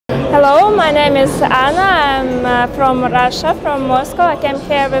Hello, my name is Anna. I'm from Russia, from Moscow. I came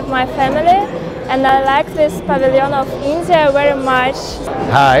here with my family and I like this pavilion of India very much.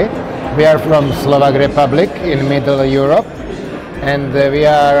 Hi, we are from Slovak Republic in Middle Europe and we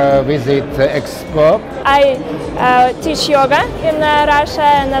are visit Expo. I teach yoga in Russia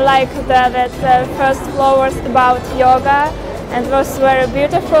and I like that first floor was about yoga and it was very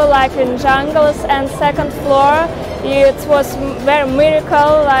beautiful, like in jungles, and second floor it was very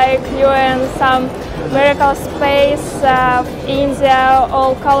miracle, like you're in some miracle space of India,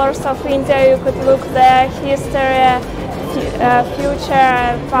 all colors of India. You could look the history,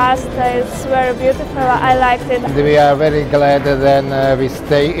 future, past. It's very beautiful. I liked it. We are very glad that we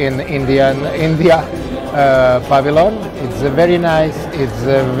stay in India Pavilion. It's very nice. It's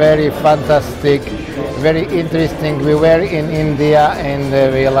very fantastic. Very interesting. We were in India and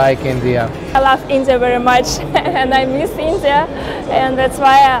we like India. I love India very much and I miss India, and that's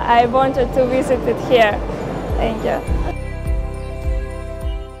why I wanted to visit it here. Thank you.